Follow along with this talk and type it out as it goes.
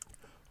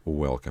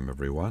Welcome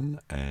everyone,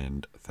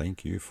 and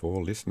thank you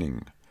for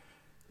listening.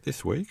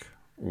 This week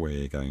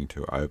we're going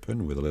to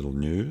open with a little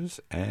news,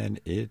 and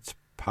it's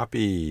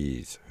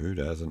puppies. Who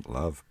doesn't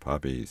love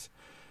puppies?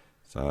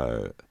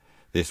 So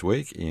this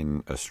week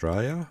in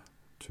Australia,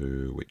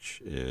 to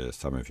which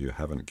some of you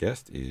haven't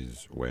guessed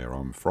is where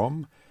I'm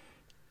from,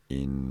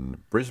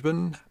 in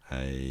Brisbane,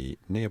 a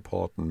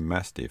Neapolitan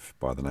Mastiff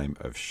by the name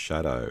of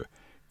Shadow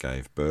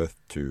gave birth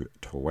to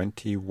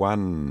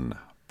 21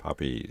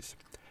 puppies.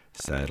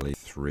 Sadly,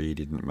 3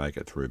 didn't make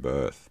it through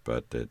birth,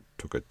 but it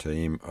took a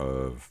team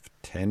of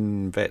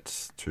 10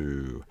 vets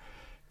to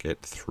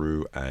get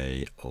through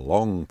a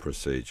long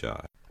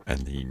procedure,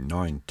 and the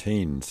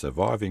 19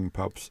 surviving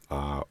pups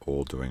are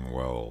all doing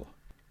well.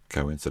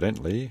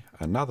 Coincidentally,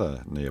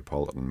 another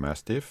Neapolitan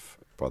Mastiff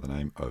by the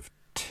name of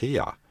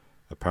Tia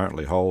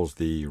apparently holds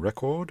the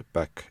record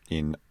back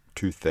in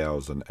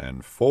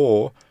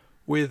 2004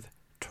 with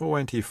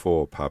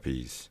 24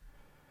 puppies.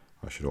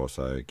 I should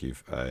also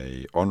give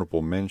a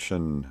honourable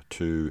mention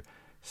to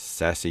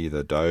Sassy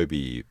the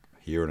Dobie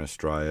here in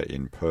Australia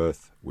in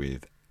Perth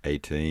with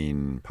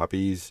 18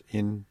 puppies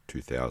in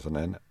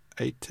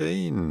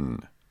 2018.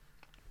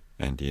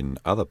 And in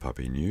other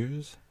puppy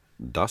news,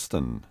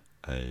 Dustin,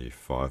 a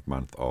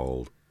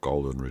 5-month-old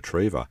golden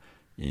retriever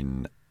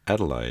in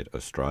Adelaide,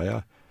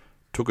 Australia,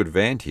 took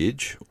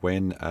advantage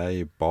when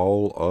a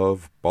bowl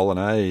of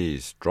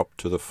bolognese dropped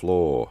to the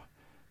floor.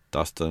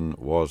 Dustin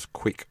was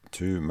quick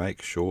to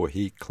make sure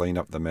he cleaned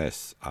up the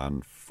mess.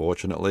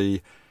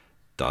 Unfortunately,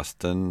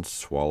 Dustin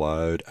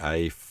swallowed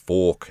a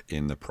fork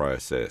in the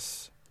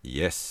process.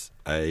 Yes,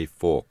 a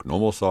fork.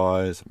 Normal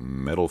size,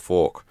 metal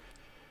fork.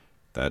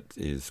 That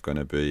is going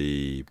to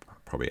be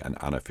probably an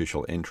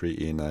unofficial entry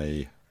in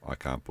I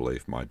can't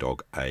believe my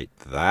dog ate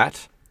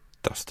that.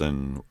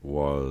 Dustin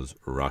was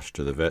rushed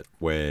to the vet,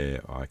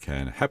 where I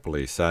can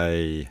happily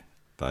say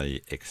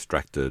they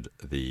extracted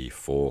the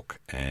fork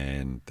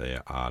and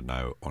there are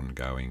no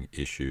ongoing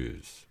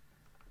issues.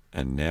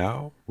 And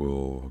now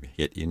we'll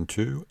get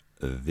into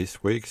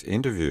this week's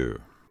interview.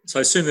 So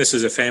I assume this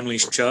is a family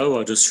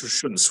show. I just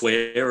shouldn't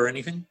swear or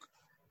anything.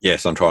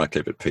 Yes, I'm trying to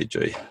keep it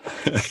PG.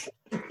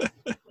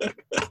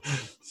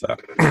 So,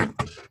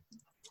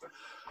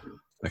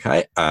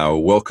 okay,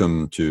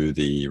 welcome to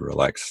the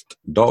Relaxed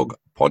Dog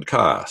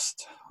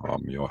Podcast.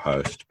 I'm your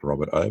host,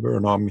 Robert Ober,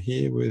 and I'm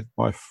here with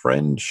my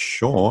friend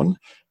Sean,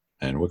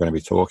 and we're going to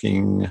be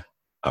talking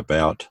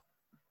about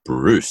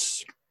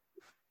Bruce.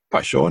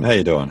 Hi, Sean. How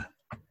you doing?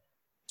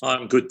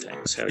 I'm good,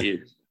 thanks. How are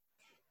you?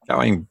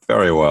 Going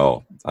very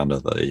well under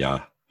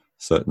the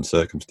certain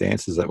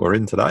circumstances that we're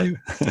in today.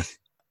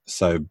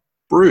 So,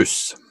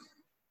 Bruce,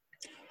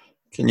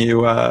 can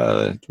you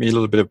give me a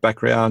little bit of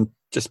background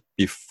just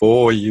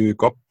before you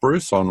got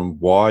Bruce on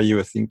why you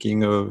were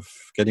thinking of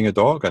getting a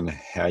dog and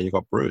how you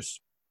got Bruce?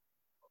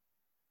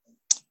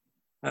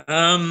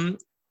 So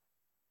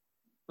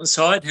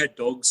I'd had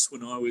dogs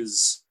when I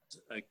was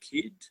a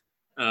kid.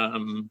 I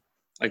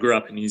grew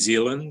up in New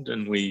Zealand,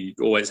 and we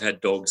always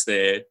had dogs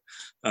there.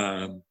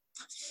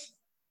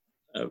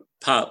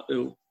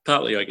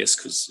 Partly, I guess,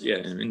 because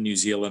in New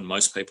Zealand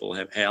most people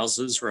have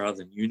houses rather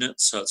than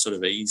units, so it's sort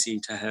of easy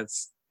to have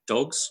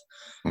dogs.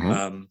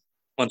 Mm-hmm.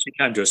 Once we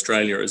came to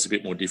Australia, it was a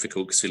bit more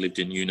difficult because we lived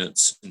in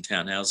units and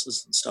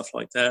townhouses and stuff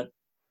like that.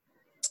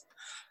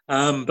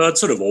 But I'd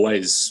sort of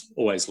always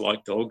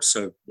liked dogs,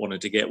 so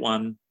wanted to get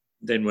one.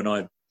 Then when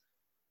I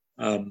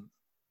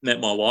met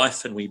my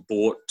wife and we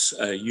bought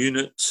a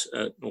unit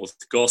at North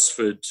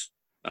Gosford,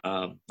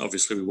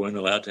 obviously we weren't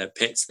allowed to have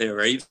pets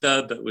there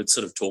either, but we'd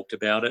sort of talked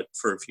about it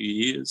for a few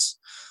years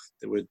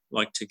that we'd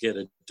like to get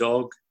a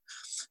dog.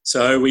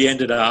 So we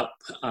ended up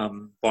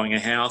buying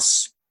a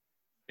house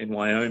in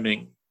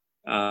Wyoming,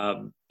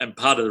 and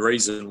part of the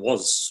reason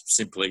was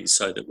simply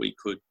so that we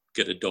could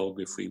get a dog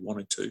if we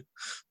wanted to.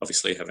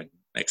 Obviously having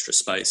extra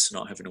space,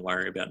 not having to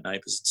worry about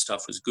neighbours and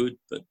stuff was good,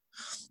 but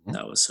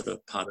that was sort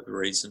of part of the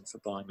reason for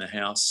buying the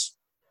house.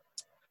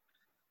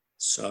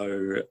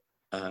 So,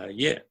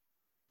 You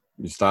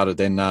started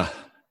then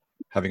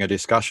having a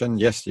discussion.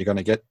 Yes, you're going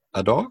to get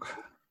a dog?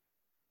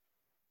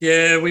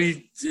 Yeah,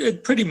 we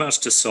pretty much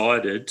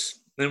decided.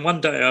 Then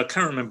one day, I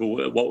can't remember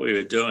what we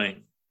were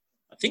doing.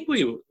 I think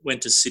we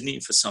went to Sydney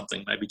for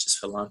something, maybe just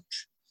for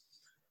lunch.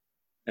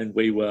 And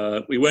we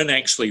weren't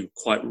actually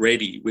quite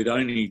ready. We'd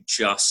only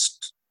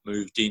just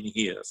moved in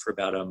here for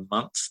about a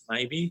month,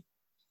 maybe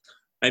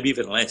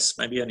even less,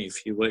 maybe only a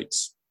few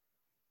weeks.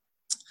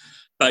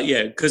 But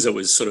yeah, because it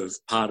was sort of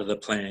part of the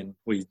plan,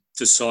 we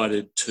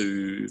decided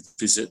to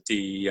visit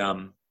the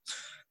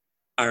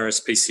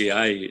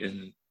RSPCA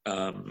in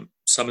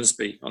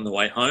Summersby on the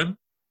way home,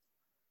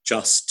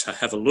 just to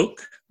have a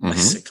look,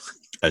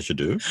 basically. As you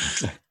do.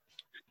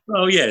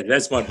 Well, yeah,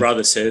 as my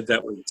brother said,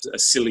 that was a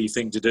silly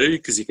thing to do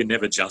because you can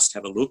never just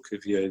have a look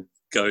if you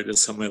go to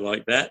somewhere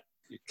like that.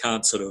 You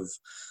can't it's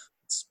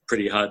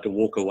pretty hard to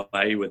walk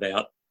away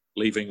without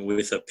leaving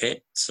with a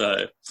pet.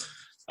 So,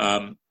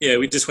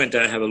 we just went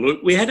to have a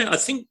look. I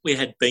think we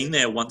had been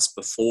there once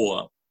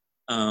before,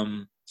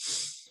 but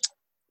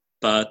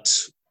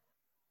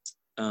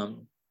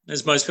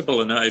as most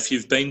people know, if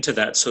you've been to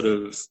that sort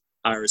of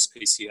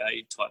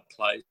RSPCA type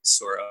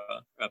place or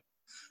I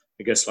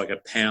guess like a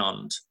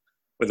pound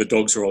where the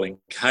dogs are all in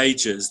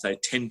cages, they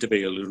tend to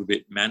be a little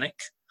bit manic.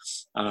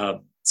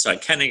 So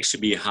it can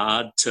actually be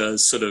hard to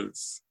sort of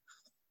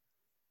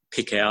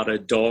pick out a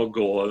dog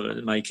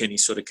or make any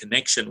sort of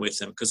connection with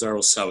them because they're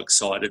all so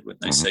excited when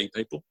they see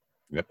people.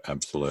 Yep,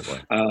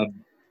 absolutely.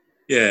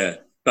 Yeah,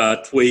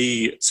 but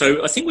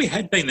so I think we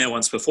had been there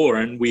once before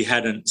and we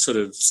hadn't sort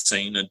of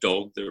seen a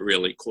dog that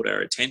really caught our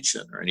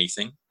attention or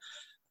anything.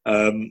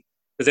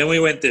 But then we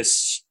went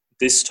this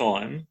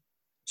time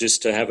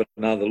just to have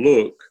another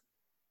look.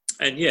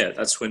 And yeah,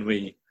 that's when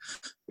we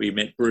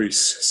met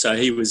Bruce. So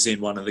he was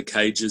in one of the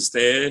cages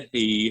there.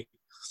 He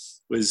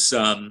was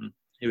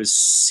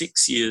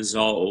 6 years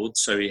old,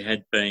 so he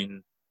had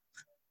been,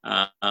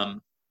 I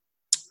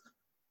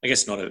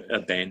guess, not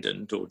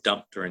abandoned or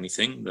dumped or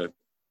anything.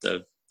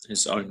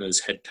 His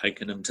owners had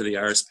taken him to the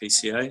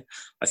RSPCA.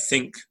 I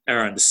think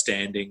our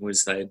understanding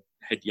was they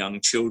had young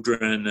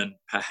children and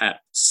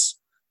perhaps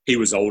he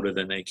was older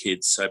than their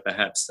kids, so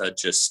perhaps they'd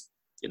just,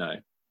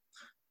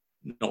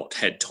 not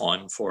had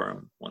time for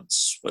him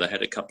once they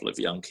had a couple of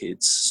young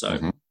kids.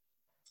 So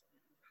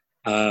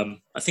I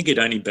think he'd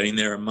only been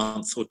there a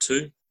month or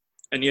two.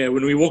 And yeah,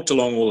 when we walked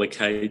along all the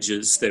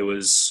cages, there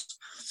was,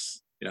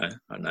 I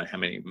don't know how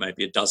many,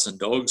 maybe a dozen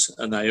dogs,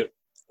 and they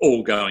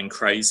all going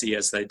crazy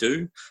as they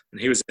do.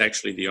 And he was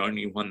actually the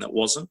only one that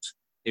wasn't.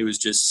 He was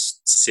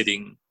just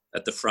sitting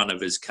at the front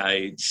of his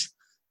cage,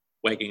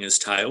 wagging his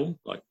tail,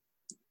 like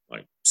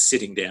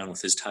sitting down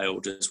with his tail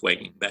just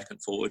wagging back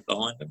and forward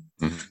behind him.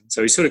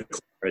 So he sort of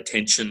caught our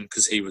attention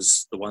because he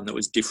was the one that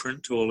was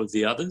different to all of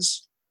the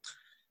others.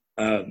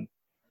 I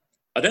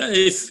don't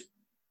know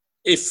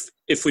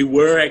if we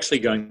were actually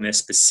going there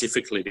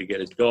specifically to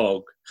get a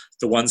dog,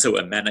 the ones that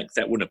were manic,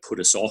 that wouldn't have put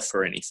us off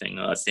or anything,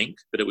 I think.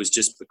 But it was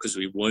just because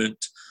we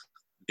weren't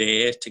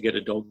there to get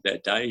a dog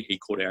that day. He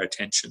caught our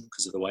attention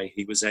because of the way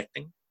he was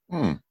acting.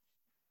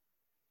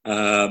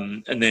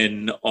 And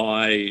then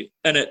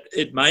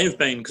it may have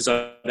been because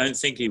I don't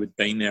think he had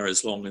been there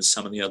as long as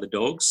some of the other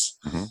dogs.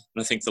 And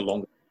I think the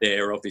longer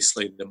there,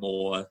 obviously, the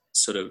more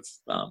sort of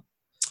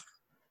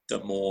the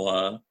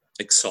more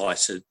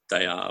excited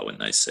they are when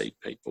they see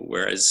people.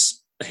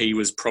 Whereas he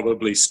was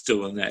probably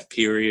still in that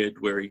period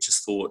where he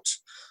just thought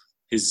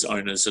his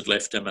owners had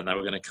left him and they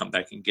were going to come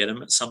back and get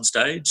him at some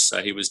stage.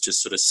 So he was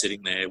just sort of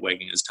sitting there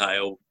wagging his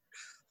tail,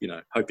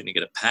 hoping to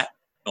get a pat,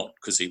 not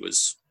because he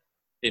was,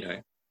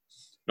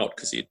 not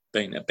because he'd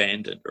been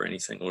abandoned or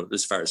anything, or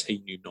as far as he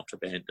knew, not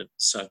abandoned.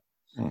 So,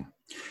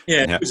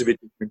 yeah, it was a bit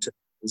different to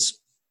us.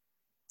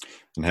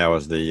 And how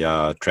was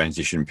the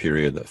transition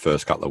period, the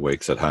first couple of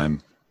weeks at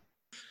home?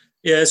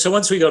 Yeah, so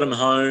once we got him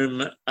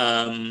home,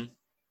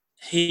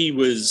 he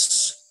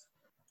was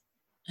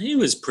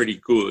pretty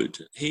good.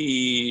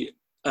 He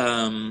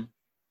was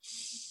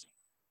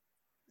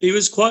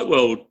quite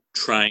well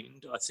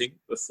trained, I think,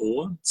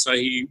 before. So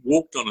he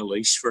walked on a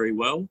leash very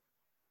well.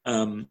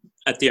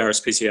 At the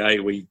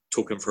RSPCA, we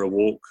took him for a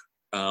walk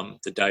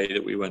the day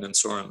that we went and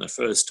saw him the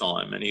first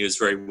time, and he was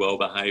very well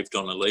behaved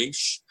on a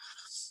leash.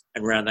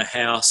 And around the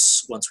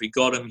house, once we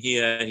got him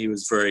here, he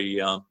was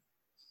very,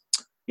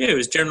 he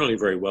was generally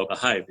very well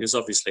behaved. He was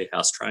obviously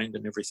house trained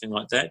and everything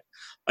like that.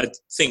 I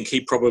think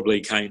he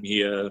probably came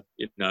here,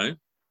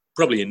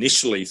 probably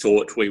initially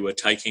thought we were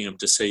taking him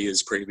to see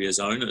his previous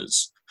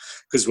owners.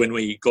 Because when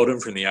we got him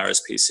from the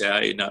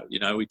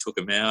RSPCA, we took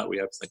him out, we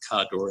opened the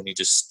car door and he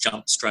just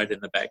jumped straight in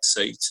the back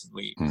seat and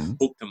we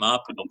hooked him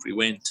up and off we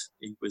went.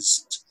 It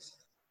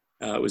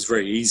was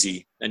very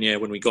easy. And yeah,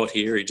 when we got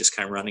here, he just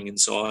came running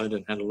inside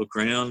and had a look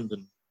around.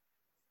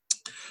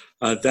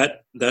 And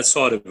that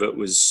side of it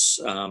was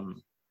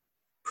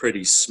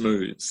pretty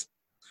smooth.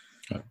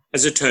 Okay.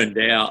 As it turned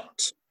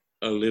out,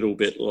 a little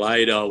bit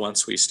later,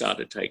 once we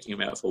started taking him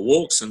out for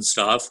walks and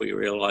stuff, we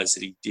realised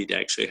that he did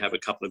actually have a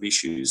couple of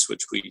issues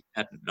which we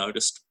hadn't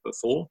noticed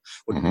before,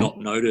 or not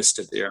noticed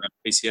at the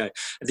RSPCA.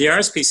 At the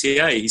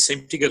RSPCA, he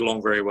seemed to get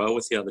along very well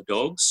with the other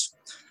dogs,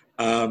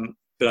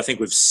 but I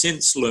think we've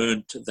since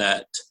learned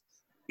that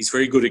he's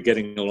very good at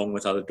getting along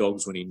with other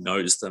dogs when he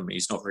knows them.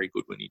 He's not very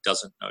good when he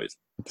doesn't know them.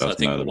 So I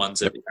think the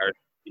ones at the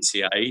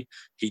RSPCA,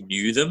 he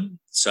knew them,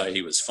 so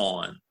he was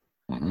fine.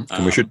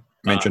 And we should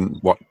mention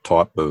what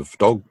type of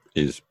dog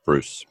is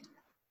Bruce.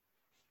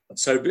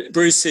 So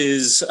Bruce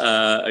is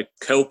a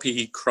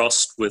Kelpie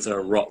crossed with a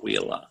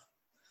Rottweiler.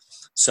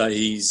 So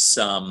he's,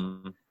 I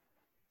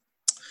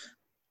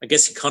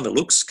guess he kind of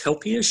looks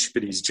Kelpie-ish,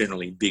 but he's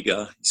generally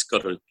bigger. He's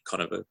got a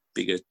kind of a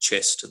bigger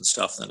chest and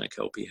stuff than a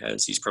Kelpie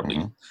has. He's probably,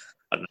 I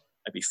don't know,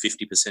 maybe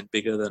 50%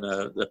 bigger than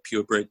a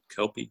purebred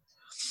Kelpie.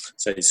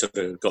 So he's sort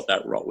of got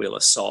that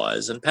Rottweiler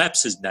size. And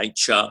perhaps his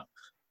nature,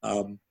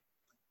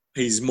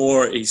 he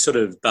sort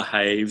of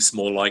behaves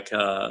more like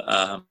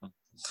a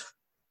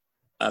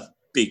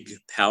big,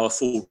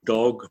 powerful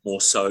dog,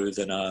 more so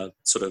than a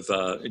sort of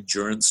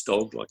endurance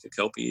dog like a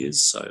Kelpie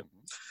is. So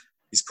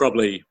he's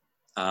probably,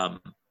 I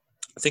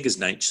think his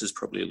nature is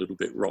probably a little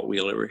bit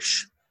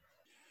Rottweiler-ish.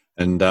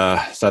 And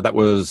so that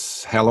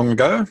was how long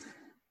ago?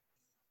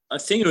 I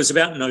think it was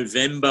about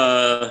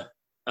November,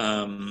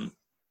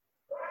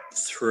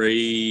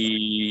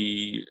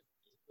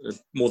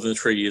 more than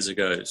 3 years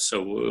ago.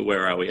 So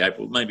where are we?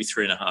 April, maybe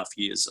 3.5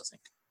 years, I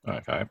think.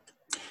 Okay.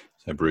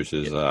 So Bruce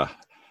is a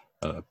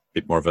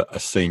bit more of a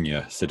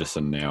senior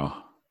citizen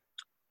now.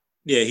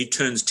 Yeah, he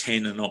turns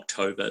 10 in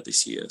October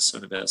this year, so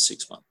in about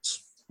 6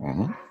 months.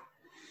 Mm-hmm.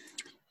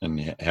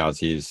 And how's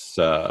his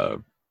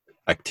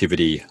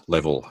activity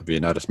level? Have you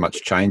noticed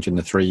much change in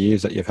the 3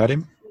 years that you've had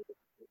him?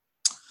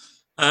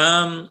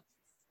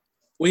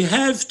 We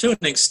have, to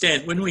an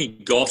extent. When we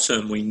got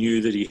him, we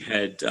knew that he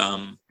had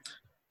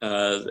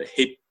the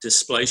hip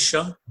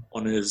dysplasia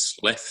on his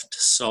left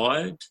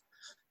side,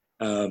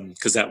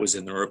 because that was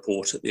in the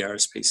report at the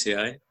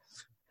RSPCA.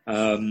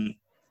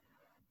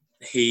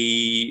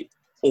 He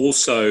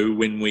also,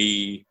 when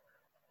we,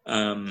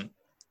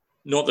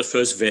 not the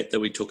first vet that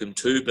we took him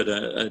to, but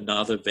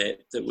another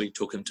vet that we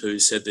took him to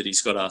said that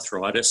he's got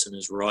arthritis in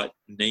his right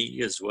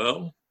knee as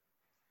well,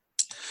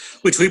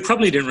 which we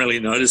probably didn't really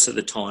notice at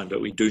the time,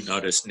 but we do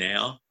notice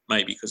now,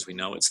 maybe because we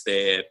know it's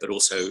there, but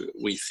also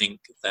we think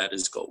that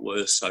has got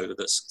worse over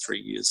the 3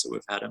 years that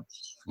we've had him.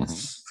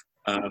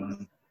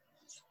 Mm-hmm.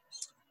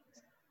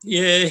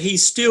 Yeah,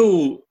 he's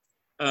still,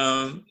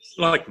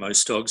 like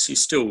most dogs,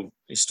 he's still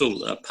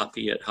a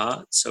puppy at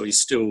heart, so he's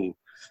still,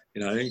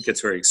 he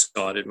gets very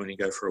excited when he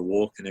go for a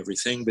walk and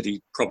everything, but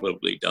he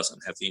probably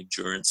doesn't have the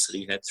endurance that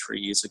he had 3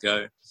 years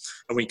ago.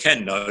 And we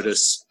can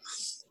notice,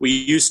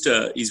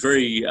 he's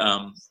very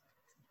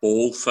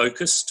ball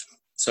focused.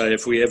 So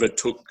if we ever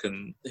took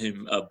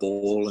him a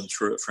ball and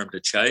threw it for him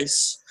to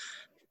chase,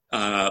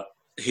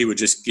 he would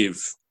just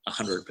give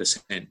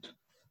 100%,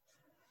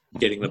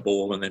 getting the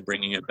ball and then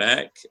bringing it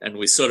back. And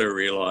we sort of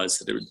realised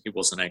that he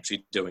wasn't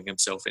actually doing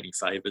himself any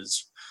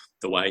favours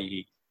the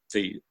way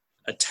he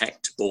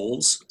attacked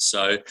balls.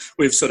 So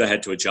we've sort of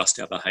had to adjust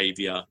our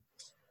behaviour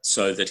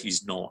so that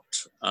he's not,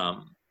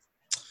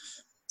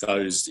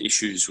 those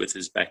issues with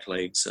his back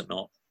legs are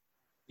not,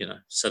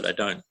 so they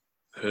don't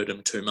hurt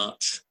him too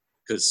much,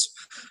 because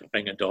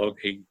being a dog,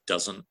 he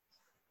doesn't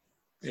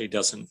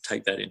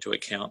take that into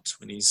account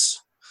when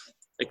he's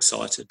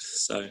excited.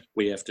 So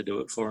we have to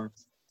do it for him.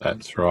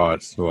 That's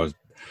right. So it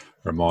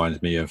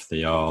reminds me of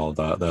the old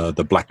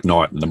the Black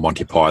Knight and the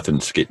Monty Python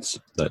skits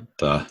that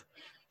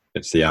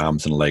gets the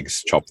arms and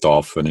legs chopped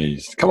off, and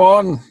he's, come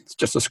on, it's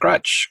just a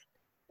scratch.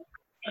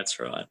 That's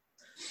right.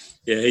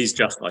 Yeah, he's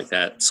just like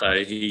that. So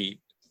I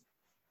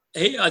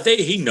think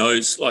he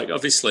knows, like,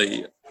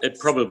 obviously it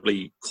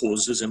probably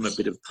causes him a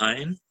bit of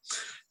pain,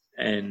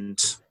 and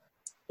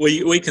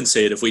we can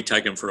see it if we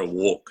take him for a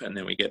walk and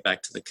then we get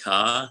back to the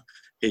car,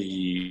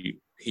 he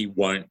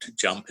won't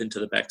jump into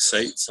the back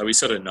seat. So we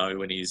sort of know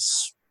when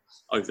he's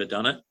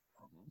overdone it.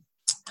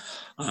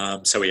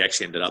 So we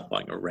actually ended up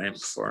buying a ramp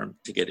for him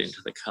to get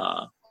into the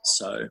car.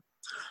 So,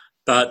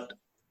 but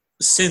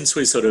since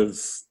we sort of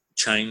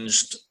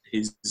changed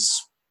his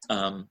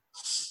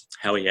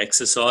how he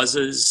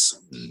exercises,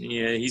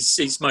 yeah,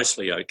 he's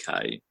mostly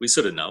okay. We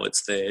sort of know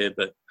it's there,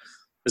 but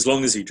as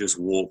long as he just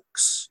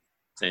walks,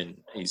 then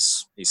he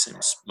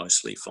seems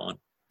mostly fine.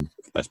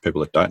 Those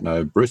people that don't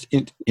know, Bruce,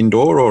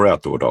 indoor or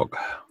outdoor dog?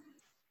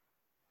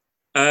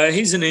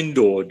 He's an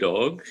indoor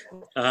dog.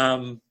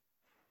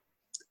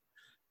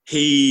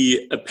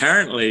 He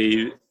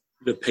apparently,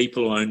 the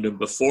people who owned him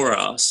before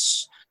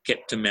us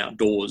kept him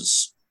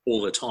outdoors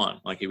all the time.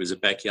 Like, he was a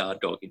backyard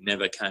dog. He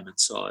never came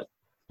inside.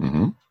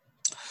 Mm-hmm.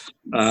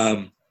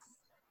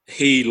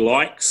 He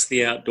likes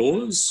the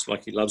outdoors.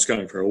 Like, he loves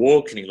going for a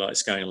walk, and he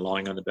likes going and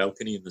lying on the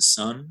balcony in the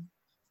sun.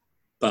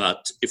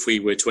 But if we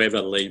were to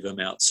ever leave him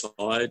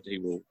outside, he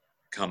will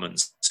come and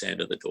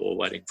stand at the door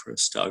waiting for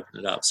us to open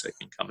it up so he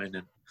can come in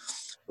and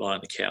lie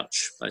on the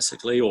couch,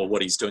 basically, or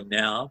what he's doing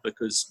now,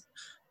 because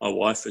my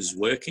wife is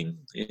working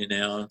in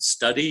our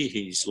study.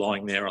 He's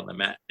lying there on the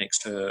mat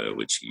next to her,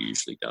 which he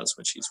usually does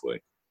when she's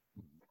working.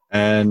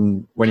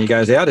 And when he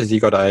goes out, has he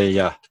got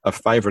a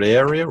favourite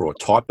area or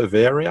type of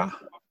area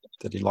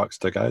that he likes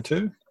to go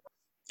to?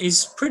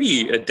 He's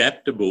pretty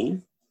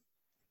adaptable.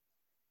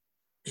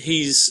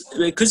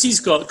 Because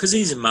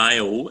he's a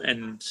male,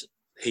 and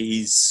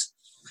he's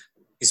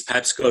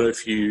perhaps got a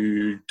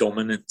few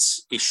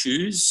dominance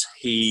issues.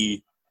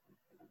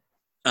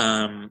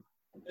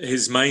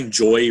 His main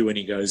joy when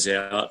he goes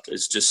out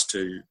is just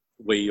to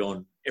wee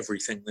on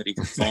everything that he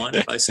can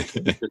find,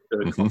 basically, to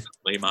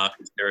constantly mark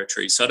his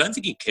territory. So I don't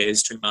think he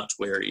cares too much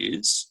where he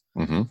is.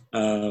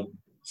 Mm-hmm.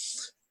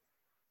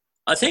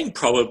 I think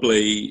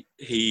probably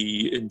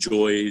he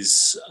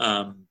enjoys,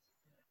 I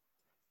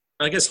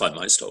guess like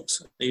most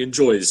dogs, he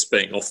enjoys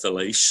being off the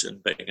leash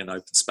and being in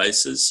open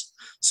spaces.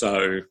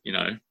 So,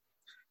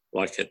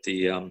 like at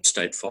the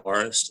state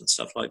forest and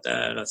stuff like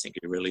that, I think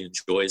he really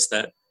enjoys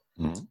that.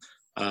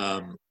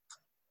 Mm-hmm.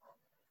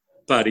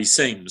 But he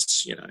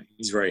seems,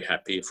 he's very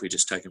happy if we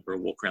just take him for a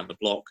walk around the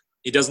block.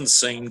 He doesn't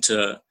seem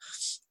to,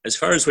 as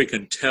far as we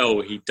can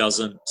tell, it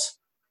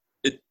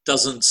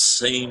doesn't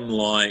seem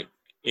like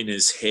in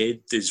his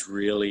head there's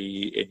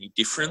really any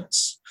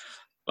difference.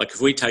 Like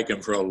if we take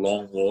him for a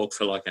long walk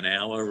for like an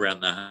hour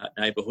around the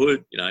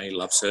neighbourhood, he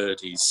loves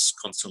it. He's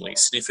constantly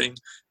sniffing.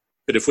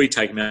 But if we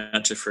take him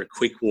out just for a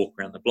quick walk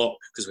around the block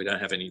because we don't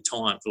have any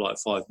time for like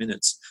 5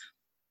 minutes,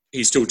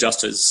 he's still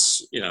just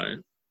as,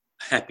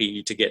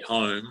 happy to get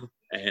home,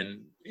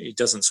 and he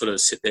doesn't sort of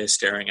sit there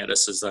staring at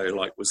us as though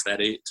like, was that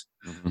it?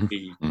 Mm-hmm.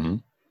 He Mm-hmm.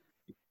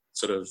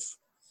 sort of,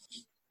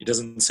 he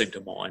doesn't seem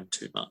to mind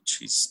too much.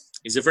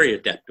 He's a very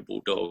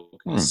adaptable dog.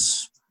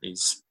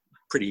 He's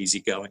pretty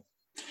easygoing.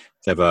 Do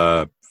you have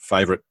a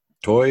favourite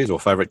toys or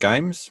favourite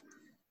games?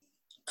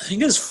 I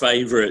think his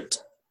favourite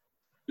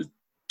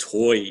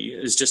toy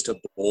is just a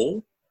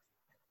ball,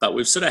 but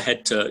we've sort of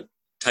had to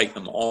take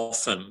them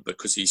off him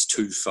because he's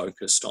too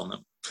focused on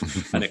them.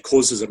 And it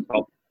causes a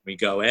problem when we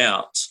go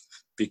out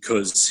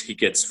because he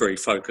gets very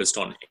focused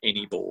on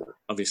any ball.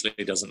 Obviously,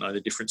 he doesn't know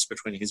the difference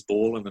between his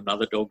ball and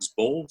another dog's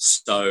ball.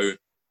 So,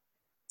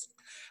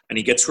 and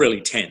he gets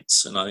really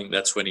tense. And I think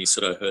that's when he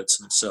sort of hurts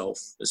himself,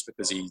 is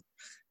because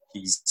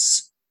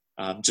he's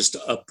just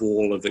a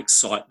ball of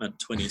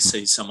excitement when he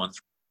sees someone throw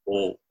the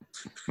ball.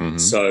 Mm-hmm.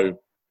 So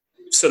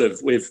sort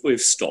of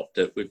we've stopped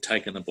it. We've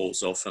taken the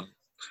balls off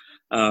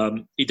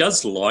him. He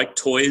does like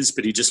toys,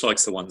 but he just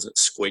likes the ones that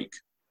squeak.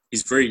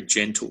 He's very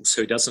gentle,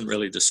 so he doesn't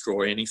really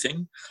destroy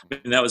anything.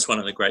 And that was one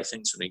of the great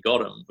things when we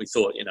got him. We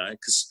thought,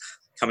 because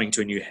coming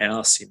to a new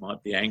house, he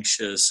might be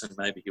anxious and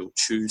maybe he'll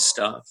chew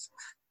stuff.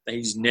 But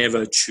he's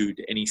never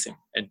chewed anything.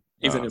 And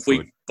even if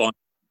we buy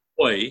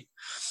a toy,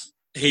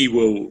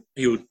 he'll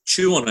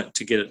chew on it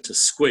to get it to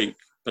squeak,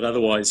 but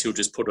otherwise he'll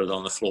just put it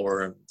on the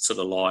floor and sort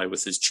of lie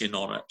with his chin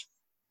on it.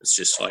 It's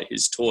just like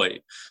his toy.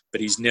 But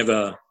he's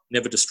never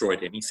destroyed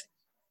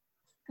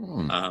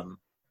anything.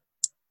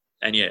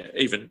 And yeah,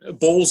 even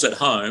balls at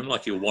home,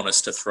 like he'll want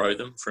us to throw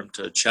them for him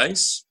to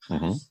chase.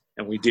 Mm-hmm.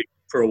 And we did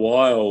for a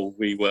while.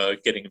 We were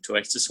getting him to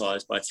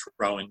exercise by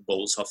throwing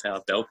balls off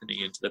our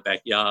balcony into the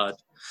backyard,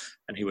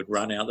 and he would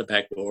run out the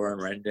back door and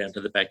run down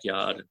to the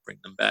backyard and bring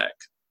them back.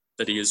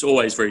 But he was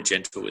always very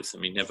gentle with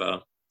them. He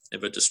never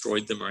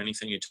destroyed them or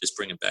anything. He'd just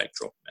bring them back,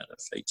 drop them at our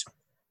feet.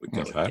 We'd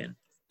go again.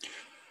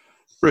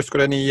 Bruce,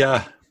 got any,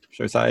 shall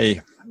we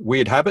say,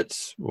 weird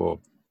habits or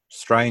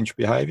strange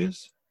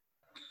behaviours?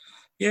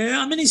 Yeah,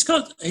 I mean, he's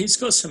got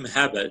some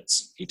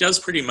habits. He does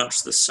pretty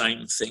much the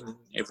same thing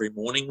every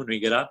morning when we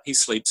get up. He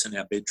sleeps in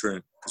our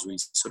bedroom because we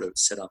sort of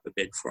set up a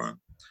bed for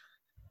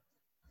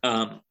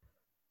him.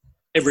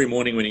 Every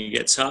morning when he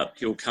gets up,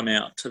 he'll come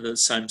out to the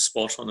same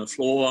spot on the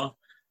floor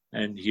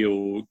and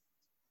he'll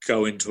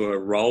go into a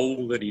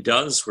roll that he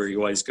does where he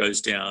always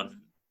goes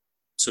down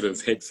sort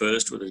of head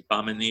first with his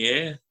bum in the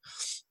air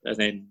and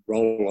then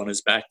roll on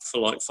his back for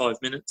like 5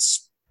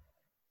 minutes,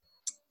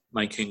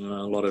 making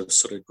a lot of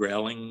sort of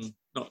growling.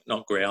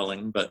 Not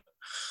growling, but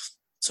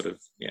sort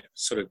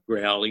of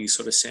growly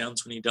sort of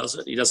sounds when he does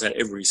it. He does that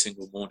every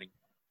single morning.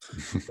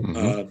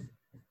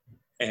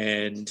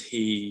 And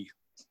he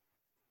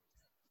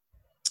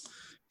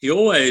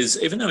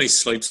always, even though he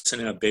sleeps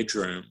in our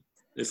bedroom,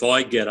 if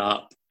I get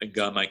up and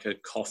go make a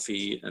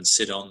coffee and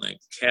sit on the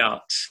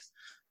couch,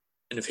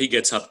 and if he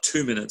gets up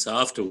 2 minutes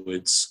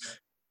afterwards,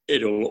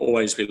 it'll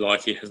always be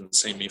like he hasn't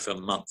seen me for a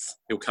month.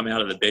 He'll come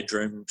out of the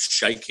bedroom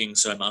shaking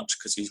so much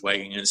because he's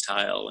wagging his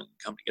tail and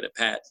come to get a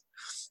pat,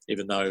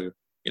 even though,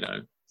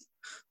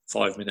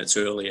 5 minutes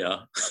earlier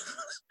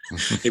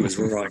he was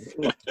right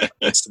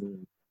next to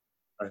me.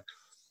 So,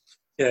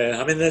 yeah,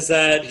 I mean, there's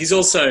that. He's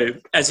also,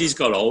 as he's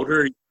got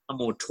older, he's become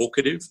more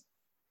talkative.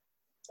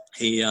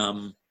 He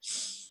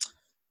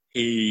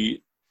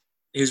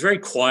was very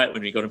quiet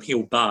when we got him.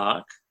 He'll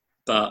bark,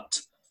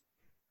 but,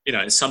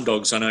 some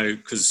dogs I know,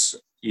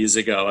 because years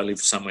ago, I lived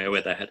somewhere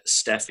where they had a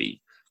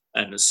staffy,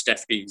 and the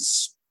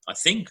staffies, I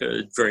think,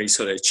 are very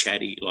sort of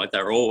chatty. Like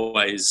they're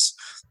always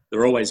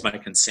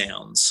making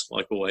sounds,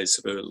 like always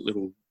sort of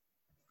little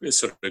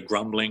sort of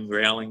grumbling,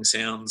 growling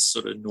sounds,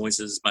 sort of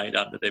noises made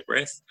under their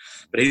breath.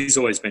 But he's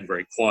always been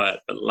very quiet.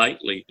 But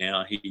lately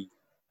now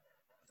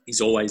he's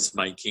always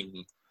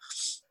making,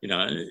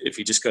 if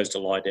he just goes to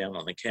lie down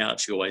on the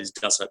couch, he always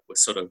does it with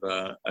sort of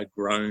a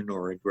groan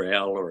or a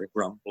growl or a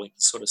grumbling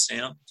sort of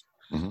sound.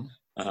 Mm-hmm.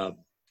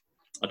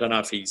 I don't know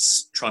if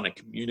he's trying to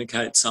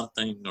communicate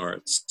something or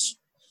it's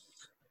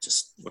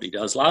just what he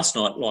does. Last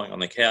night, lying on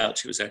the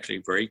couch, he was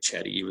actually very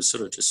chatty. He was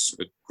sort of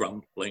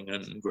grumbling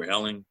and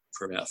growling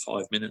for about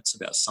 5 minutes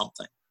about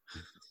something.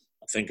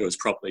 I think it was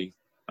probably,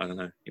 I don't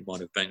know, he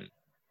might have been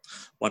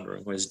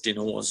wondering where his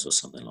dinner was or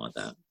something like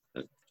that.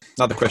 But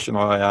another question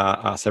I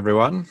ask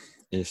everyone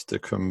is to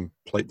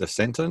complete the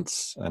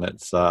sentence, and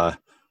it's, I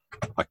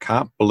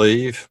can't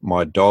believe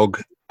my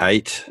dog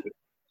ate...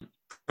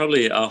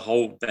 Probably a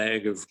whole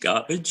bag of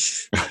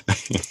garbage.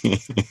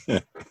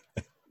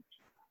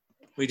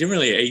 We didn't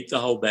really eat the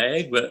whole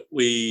bag, but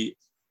we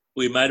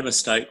made a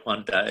mistake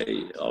one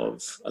day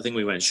I think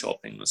we went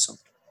shopping or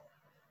something.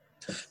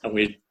 And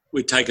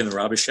we'd taken the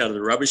rubbish out of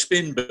the rubbish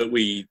bin, but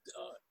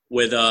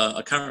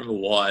I can't remember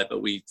why,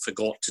 but we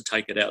forgot to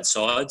take it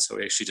outside. So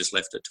we actually just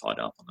left it tied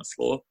up on the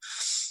floor.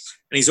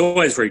 he's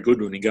always very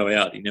good when we go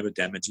out. He never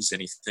damages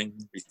anything.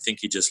 We think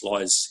he just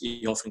lies.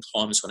 He often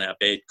climbs on our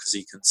bed because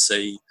he can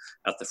see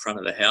out the front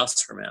of the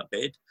house from our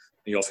bed.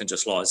 He often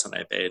just lies on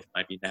our bed,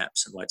 maybe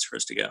naps and waits for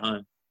us to get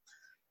home.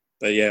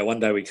 But yeah, one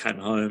day we came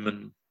home,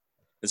 and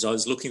as I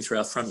was looking through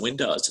our front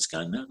window, I was just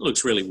going, "That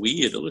looks really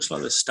weird. It looks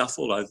like there's stuff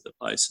all over the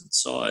place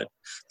inside."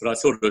 But I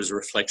thought it was a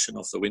reflection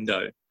off the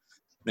window.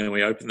 Then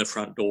we opened the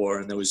front door,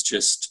 and there was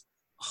just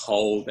a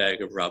whole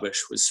bag of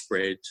rubbish was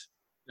spread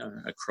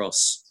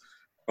across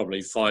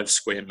probably 5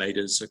 square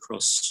metres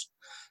across,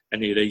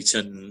 and he'd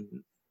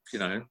eaten,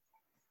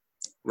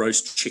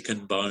 roast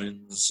chicken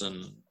bones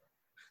and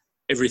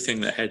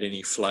everything that had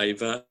any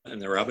flavour in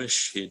the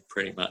rubbish, he'd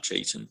pretty much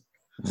eaten.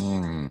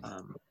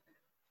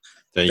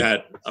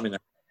 That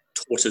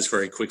taught us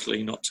very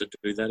quickly not to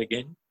do that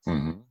again.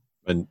 Mm-hmm.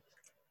 And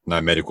no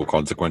medical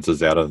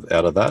consequences out of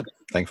that,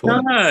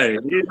 thankfully. No,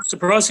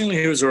 surprisingly,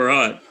 he was all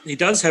right. He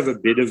does have a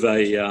bit of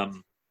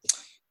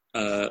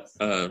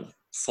a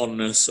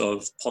fondness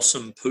of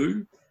possum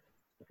poo.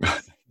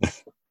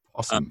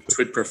 Possum poo.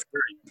 We'd prefer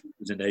he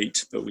doesn't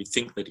eat, but we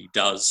think that he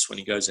does when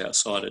he goes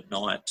outside at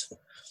night.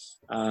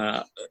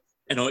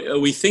 And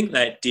we think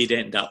that did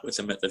end up with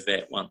him at the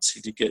vet once.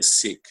 He did get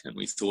sick, and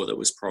we thought it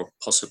was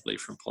possibly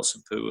from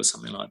possum poo or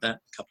something like that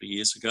a couple of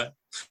years ago.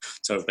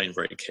 So we've been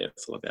very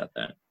careful about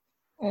that.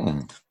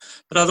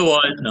 But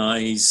otherwise, no,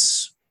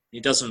 he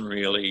doesn't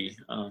really.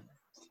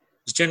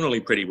 He's generally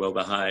pretty well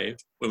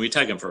behaved. When we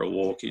take him for a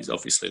walk, he's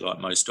obviously like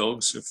most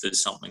dogs. If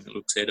there's something that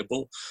looks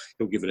edible,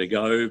 he'll give it a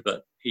go.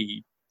 But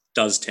he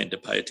does tend to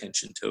pay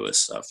attention to us.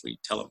 So if we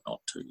tell him not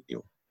to,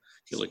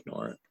 he'll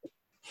ignore it.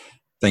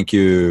 Thank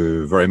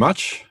you very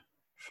much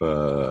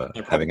for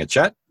having a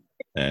chat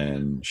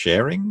and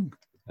sharing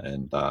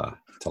and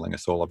telling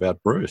us all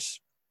about Bruce.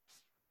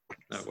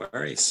 No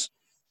worries.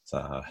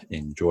 So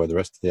enjoy the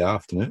rest of the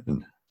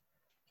afternoon.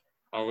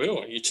 I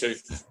will. You too.